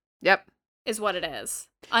 center. Yep. Is what it is.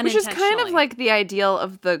 Which is kind of like the ideal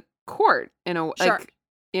of the court in a Sure. like,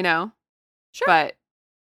 you know. Sure.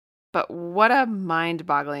 But what a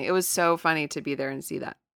mind-boggling. It was so funny to be there and see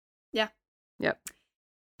that. Yeah. Yep.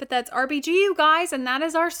 But that's RBG, you guys, and that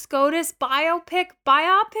is our SCOTUS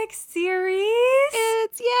biopic series.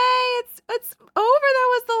 It's over. That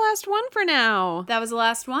was the last one for now. That was the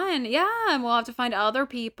last one. Yeah, and we'll have to find other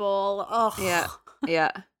people. Ugh. Yeah.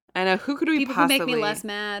 I know. Who could we people possibly... who make me less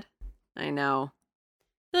mad. I know.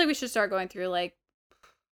 I feel like we should start going through like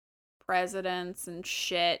presidents and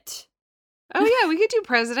shit. Oh yeah, we could do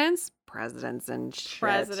presidents and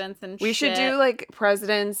shit. We should do like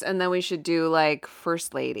presidents, and then we should do like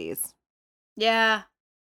first ladies. Yeah.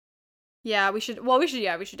 Yeah, we should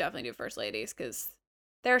definitely do first ladies, because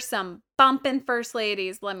there's some bumping first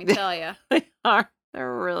ladies, let me tell you. They are. They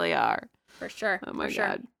really are. For sure. Oh my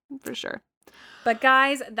God. For sure. But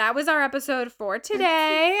guys, that was our episode for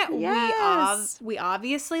today. Yes. We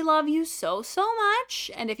obviously love you so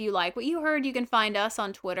much. And if you like what you heard, you can find us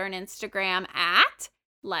on Twitter and Instagram at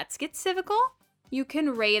Let's Get Civical. You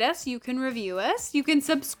can rate us, you can review us, you can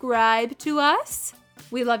subscribe to us.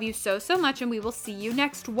 We love you so much, and we will see you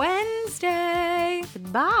next Wednesday.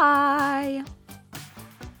 Bye.